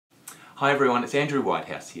Hi everyone, it's Andrew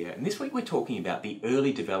Whitehouse here, and this week we're talking about the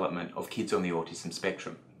early development of kids on the autism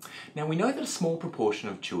spectrum. Now we know that a small proportion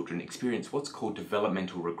of children experience what's called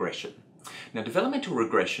developmental regression. Now developmental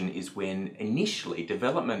regression is when initially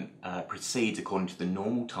development proceeds according to the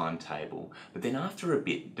normal timetable, but then after a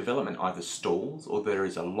bit development either stalls or there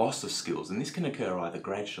is a loss of skills, and this can occur either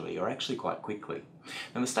gradually or actually quite quickly.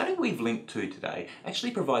 Now the study we've linked to today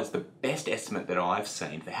actually provides the best estimate that I've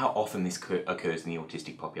seen for how often this occurs in the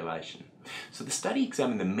autistic population. So the study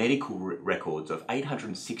examined the medical records of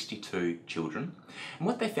 862 children, and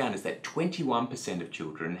what they found is that 21% of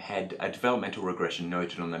children had a developmental regression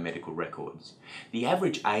noted on their medical records. The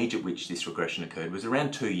average age at which this regression occurred was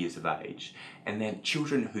around 2 years of age, and then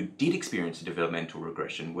children who did experience a developmental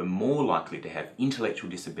regression were more likely to have intellectual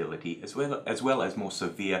disability as well as more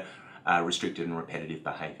severe restricted and repetitive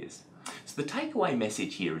behaviours. So the takeaway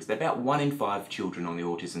message here is that about 1 in 5 children on the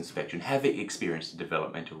autism spectrum have experienced a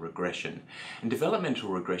developmental regression. And developmental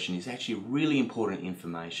regression is actually really important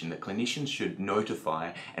information that clinicians should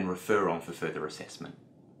notify and refer on for further assessment.